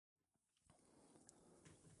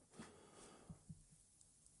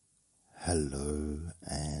Hello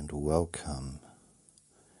and welcome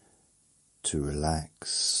to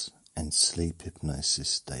Relax and Sleep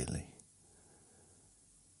Hypnosis Daily.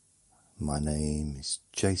 My name is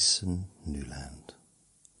Jason Newland.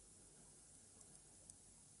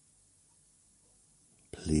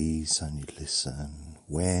 Please only listen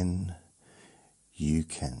when you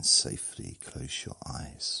can safely close your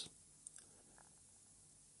eyes.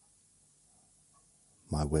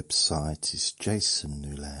 My website is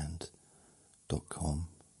jasonnewland.com.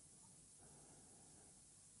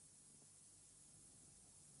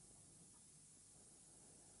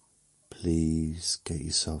 Please get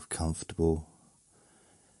yourself comfortable,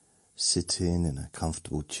 sitting in a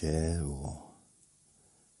comfortable chair or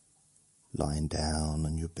lying down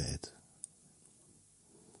on your bed.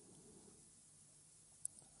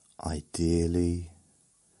 Ideally,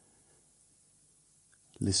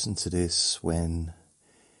 listen to this when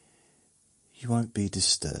you won't be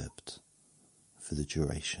disturbed for the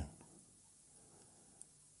duration.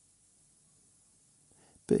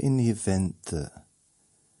 But in the event that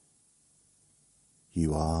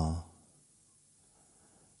you are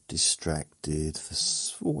distracted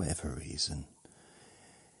for whatever reason,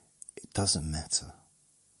 it doesn't matter,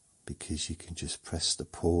 because you can just press the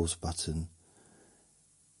pause button,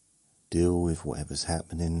 deal with whatever's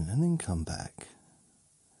happening, and then come back.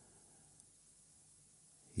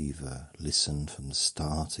 Either listen from the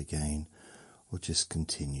start again or just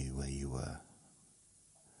continue where you were.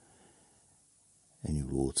 And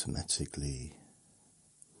you'll automatically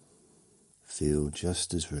feel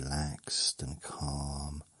just as relaxed and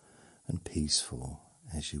calm and peaceful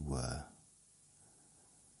as you were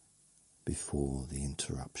before the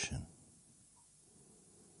interruption.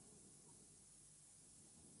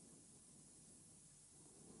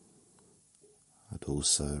 I'd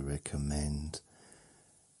also recommend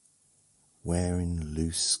wearing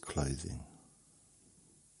loose clothing.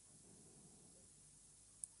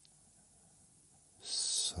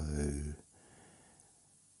 So,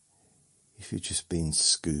 if you've just been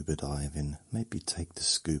scuba diving, maybe take the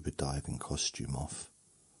scuba diving costume off.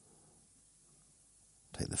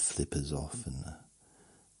 Take the flippers off and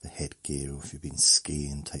the headgear, or if you've been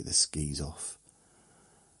skiing, take the skis off.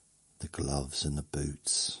 The gloves and the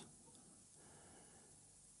boots.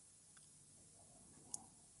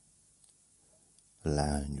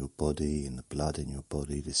 Allowing your body and the blood in your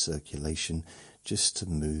body, the circulation, just to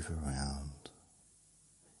move around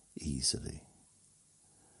easily.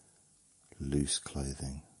 Loose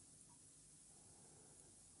clothing.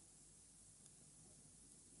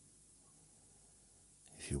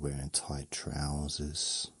 If you're wearing tight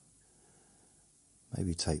trousers,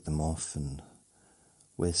 maybe take them off and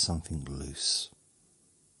wear something loose.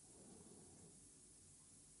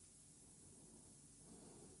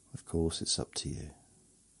 Of course, it's up to you.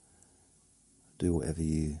 Do whatever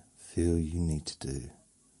you feel you need to do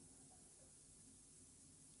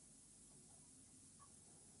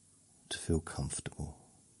to feel comfortable.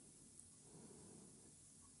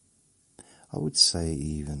 I would say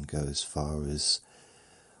even go as far as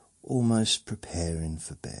almost preparing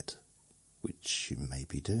for bed, which you may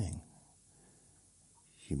be doing.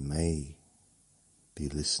 You may be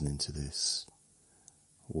listening to this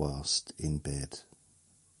whilst in bed,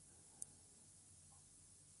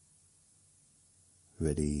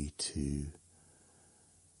 ready to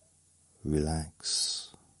relax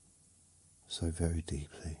so very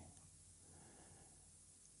deeply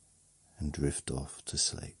and drift off to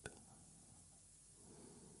sleep.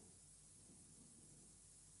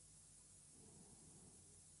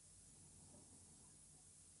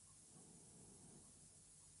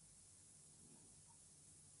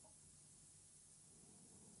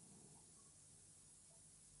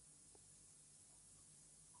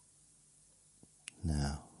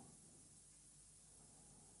 Now,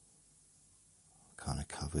 kind of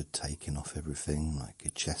covered taking off everything like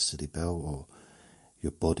your chastity belt or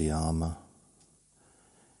your body armour.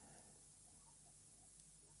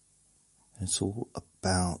 It's all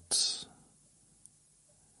about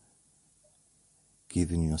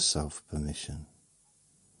giving yourself permission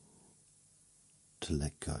to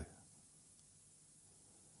let go.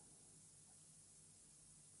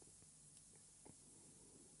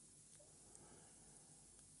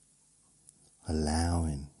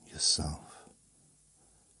 Allowing yourself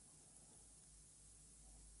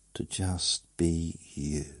to just be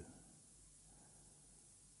you.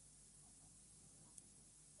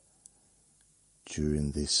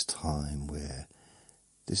 During this time where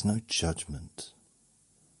there's no judgment,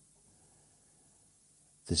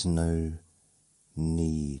 there's no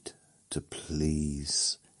need to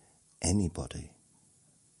please anybody.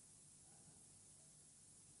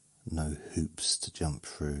 no hoops to jump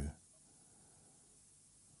through.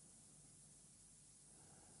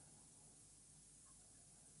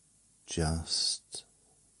 Just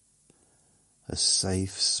a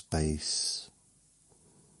safe space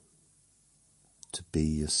to be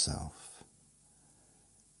yourself.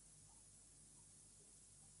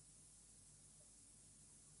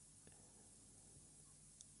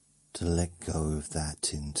 To let go of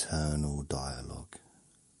that internal dialogue.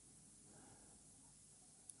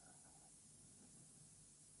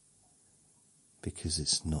 Because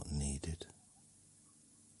it's not needed.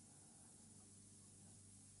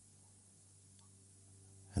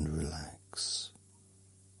 And relax.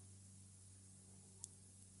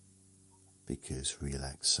 Because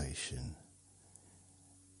relaxation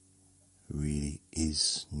really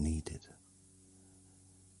is needed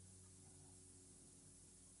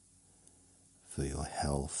for your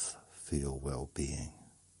health, for your well-being,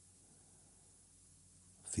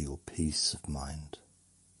 for your peace of mind.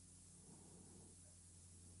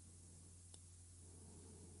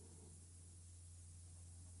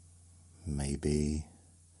 Maybe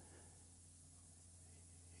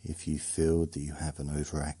if you feel that you have an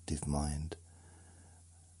overactive mind,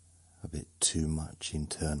 a bit too much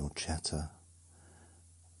internal chatter,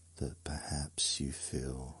 that perhaps you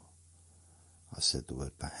feel, I said the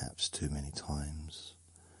word perhaps too many times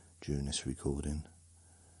during this recording,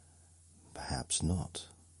 perhaps not,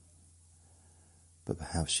 but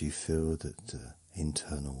perhaps you feel that the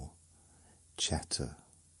internal chatter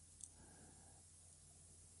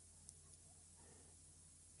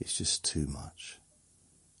is just too much.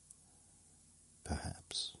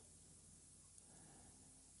 Perhaps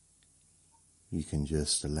you can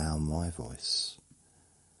just allow my voice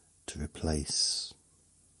to replace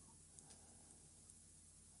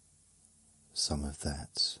some of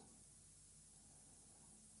that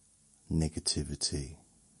negativity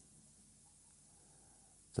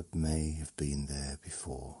that may have been there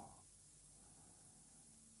before,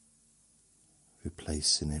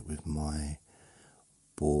 replacing it with my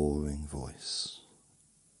boring voice.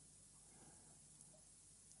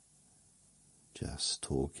 Just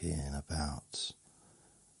talking about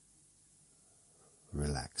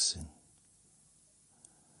relaxing.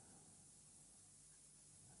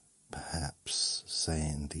 Perhaps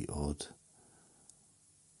saying the odd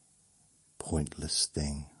pointless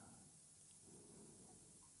thing.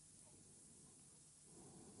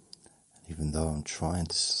 And even though I'm trying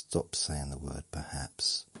to stop saying the word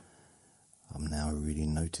perhaps, I'm now really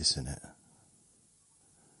noticing it.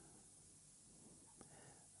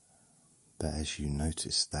 But as you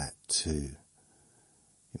notice that too,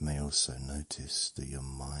 you may also notice that your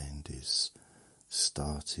mind is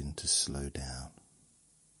starting to slow down.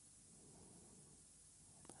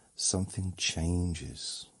 Something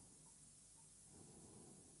changes.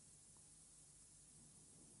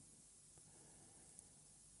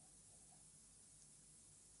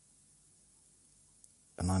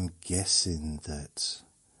 And I'm guessing that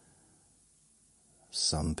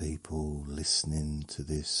some people listening to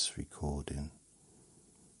this recording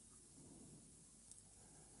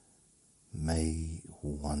may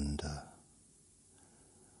wonder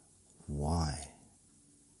why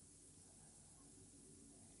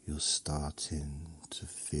you're starting to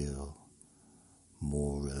feel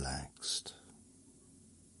more relaxed.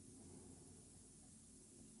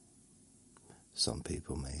 Some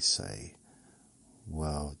people may say,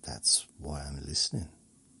 well, that's why I'm listening.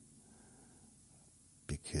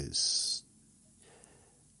 Because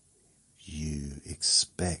you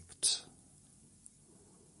expect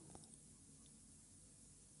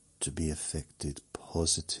to be affected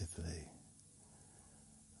positively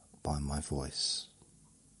by my voice.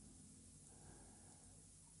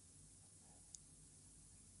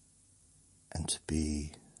 And to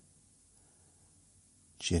be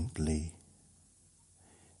gently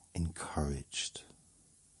encouraged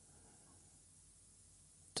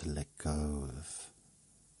to let go of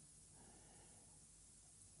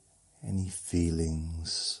any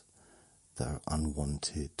feelings that are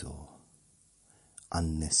unwanted or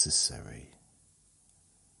unnecessary,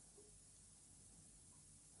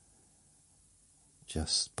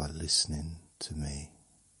 just by listening to me.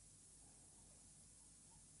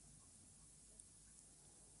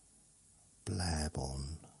 Blab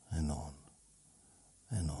on and on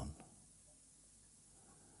and on.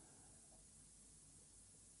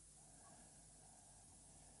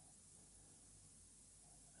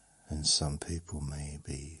 And some people may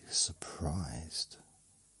be surprised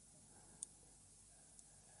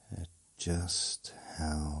at just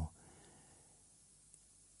how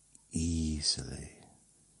easily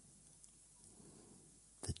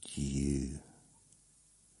that you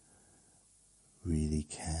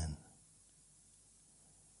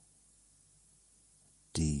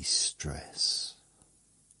de-stress.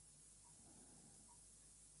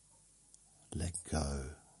 Let go.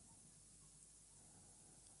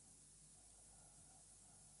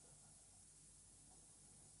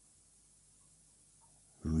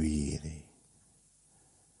 Really,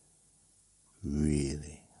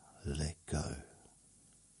 really let go.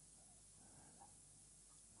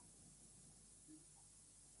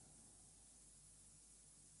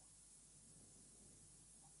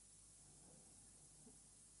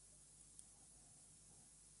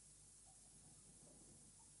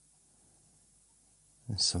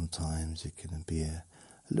 And sometimes it can be a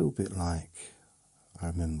little bit like, I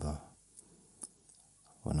remember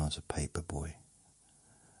when I was a paper boy,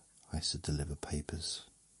 I used to deliver papers.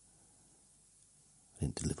 I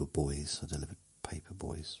didn't deliver boys, I delivered paper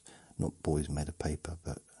boys. Not boys made of paper,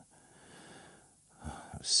 but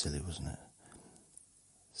that was silly, wasn't it?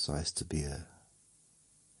 So I used to be a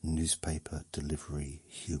newspaper delivery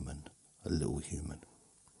human, a little human.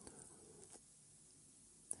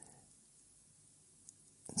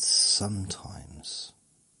 And sometimes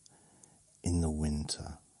in the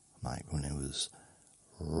winter, like when it was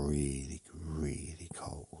really, really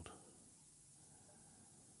cold,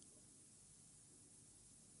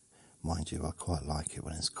 mind you, I quite like it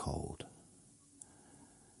when it's cold.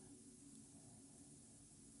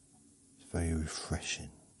 It's very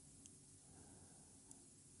refreshing.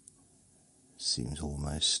 Seems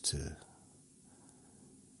almost to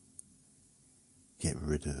get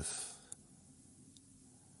rid of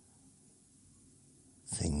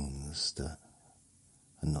things that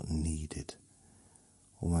are not needed.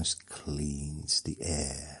 Almost cleans the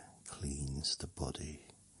air, cleans the body,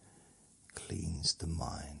 cleans the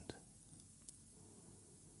mind.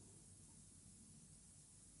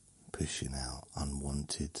 Pushing out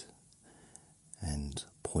unwanted and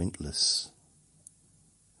pointless,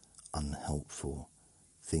 unhelpful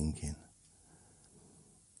thinking.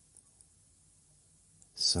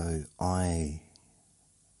 So I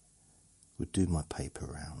would do my paper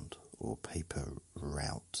round or paper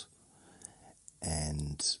route,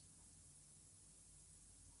 and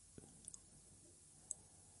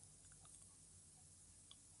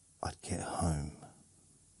I'd get home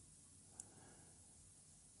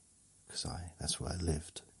because that's where I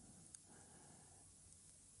lived.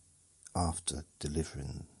 After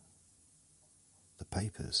delivering the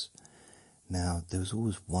papers, now there was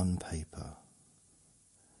always one paper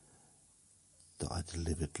that I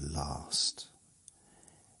delivered last,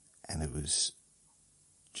 and it was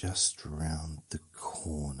just round the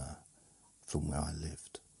corner from where I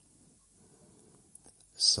lived.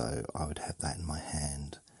 So I would have that in my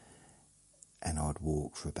hand, and I would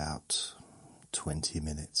walk for about 20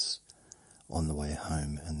 minutes on the way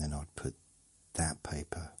home, and then I'd put that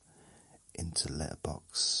paper into the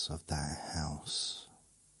letterbox of that house.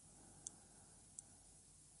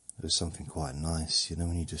 It was something quite nice, you know,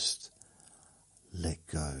 when you just let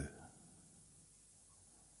go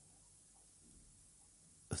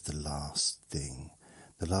of the last thing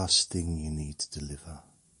you need to deliver,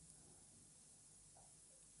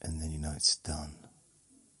 and then you know it's done.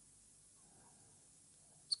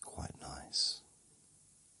 It's quite nice.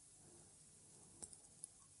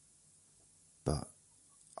 But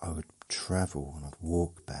I would travel and I'd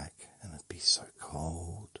walk back, and it'd be so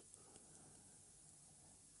cold.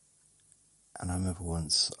 And I remember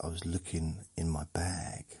once I was looking in my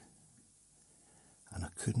bag and I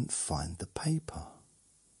couldn't find the paper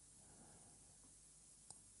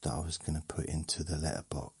that I was going to put into the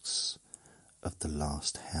letterbox of the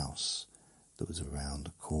last house that was around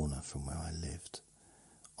the corner from where I lived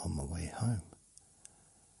on my way home.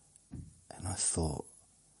 And I thought,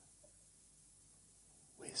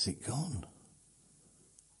 where's it gone?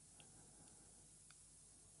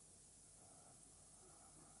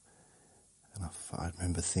 And I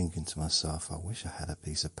remember thinking to myself, I wish I had a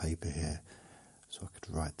piece of paper here so I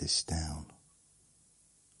could write this down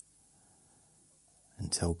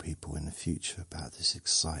and tell people in the future about this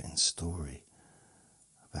exciting story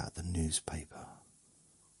about the newspaper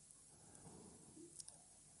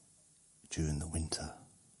during the winter.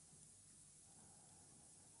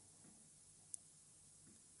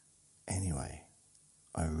 Anyway,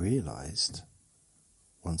 I realised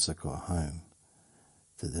once I got home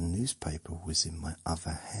that the newspaper was in my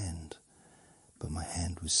other hand, but my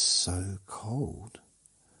hand was so cold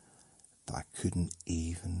that I couldn't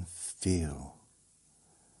even feel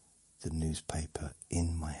the newspaper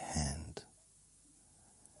in my hand.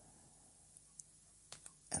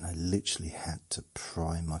 And I literally had to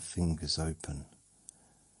pry my fingers open.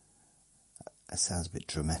 That sounds a bit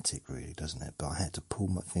dramatic really, doesn't it? But I had to pull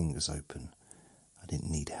my fingers open. I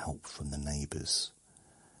didn't need help from the neighbours.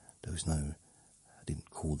 I didn't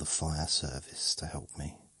call the fire service to help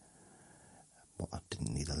me. I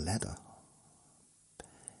didn't need a ladder.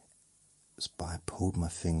 But I pulled my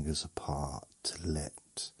fingers apart to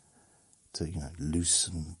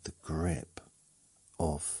loosen the grip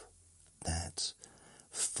of that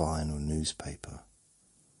final newspaper.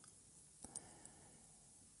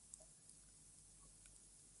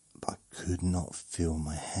 But I could not feel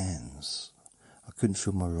my hands. I couldn't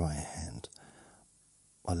feel my right hand.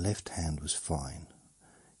 My left hand was fine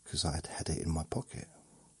because I had it in my pocket.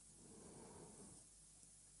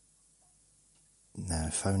 Now,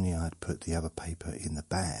 if only I'd put the other paper in the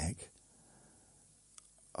bag,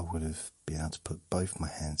 I would have been able to put both my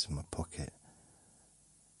hands in my pocket.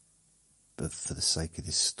 But for the sake of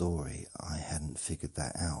this story, I hadn't figured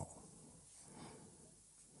that out.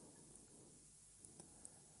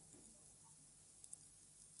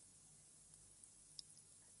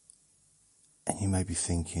 And you may be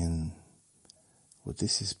thinking, well,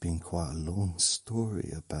 this has been quite a long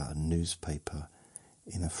story about a newspaper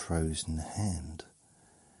in a frozen hand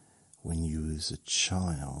when you was a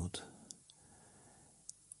child.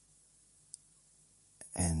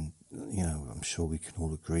 And, I'm sure we can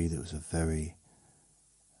all agree that it was a very,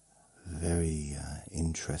 very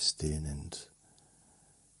interesting and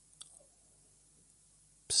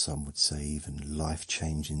some would say even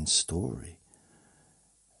life-changing story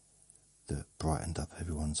that brightened up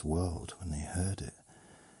everyone's world when they heard it.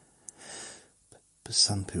 But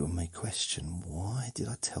some people may question, why did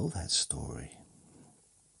I tell that story?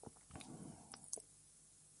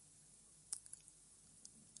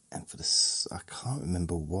 And I can't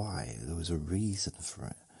remember why. There was a reason for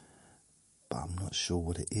it, but I'm not sure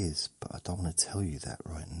what it is. But I don't want to tell you that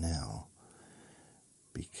right now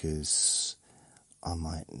because I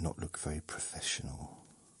might not look very professional.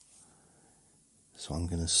 So I'm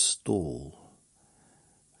going to stall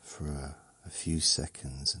for a few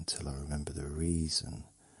seconds until I remember the reason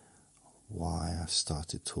why I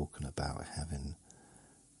started talking about having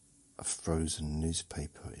a frozen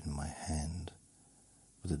newspaper in my hand.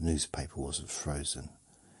 Well, the newspaper wasn't frozen.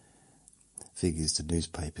 Figures the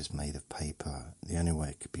newspaper's made of paper. The only way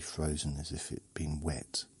it could be frozen is if it'd been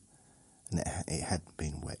wet. And it hadn't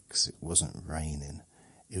been wet because it wasn't raining.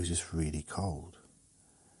 It was just really cold.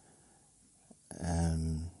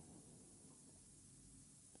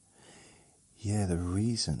 The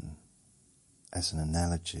reason, as an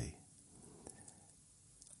analogy,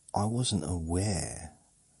 I wasn't aware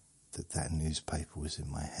that newspaper was in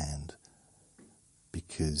my hand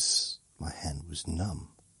because my hand was numb.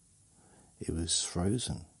 It was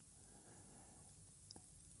frozen.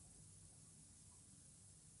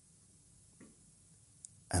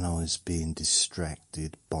 And I was being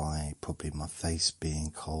distracted by probably my face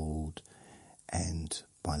being cold and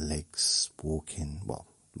my legs walking,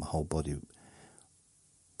 my whole body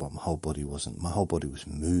was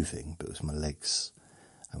moving, but it was my legs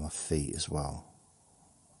and my feet as well.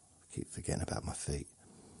 I keep forgetting about my feet.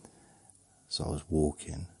 So I was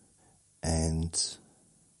walking, and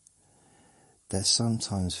that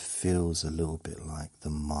sometimes feels a little bit like the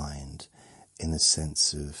mind, in the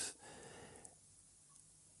sense of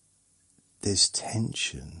there's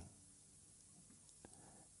tension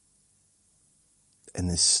and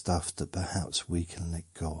there's stuff that perhaps we can let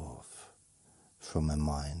go of from our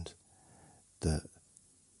mind that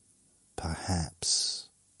perhaps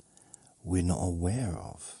we're not aware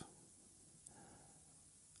of,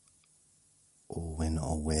 or we're not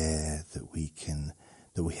aware that we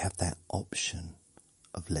have that option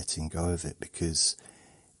of letting go of it, because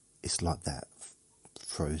it's like that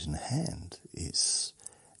frozen hand. It's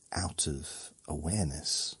out of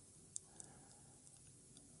awareness.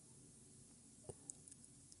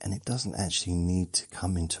 And it doesn't actually need to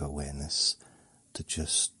come into awareness to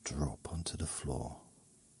just drop onto the floor.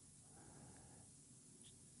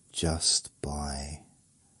 Just by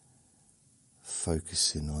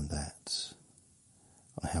focusing on that,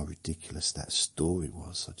 on how ridiculous that story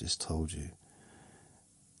was I just told you,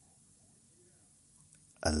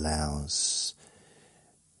 allows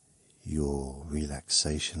your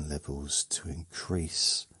relaxation levels to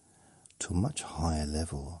increase to a much higher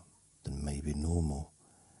level than maybe normal.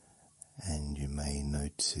 And you may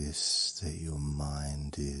notice that your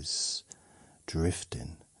mind is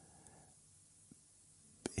drifting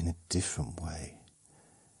in a different way,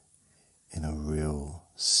 in a real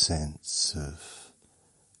sense of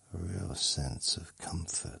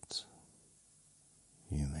comfort.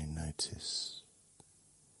 You may notice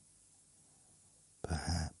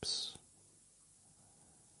perhaps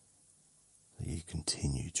that you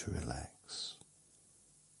continue to relax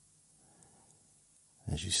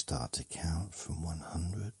as as you start to count from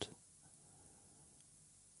 100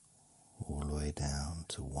 all the way down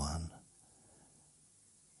to 1,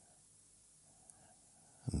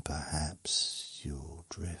 and perhaps you'll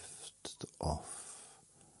drift off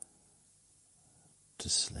to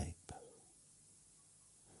sleep.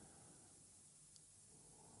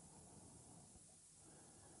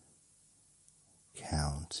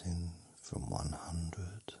 Counting from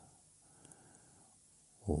 100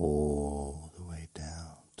 all the way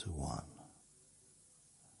down to 1.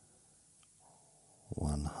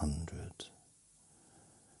 100,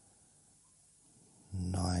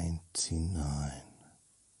 99,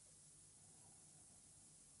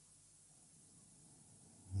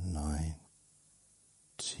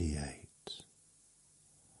 98,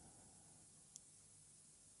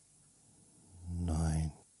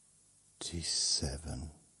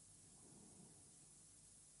 97,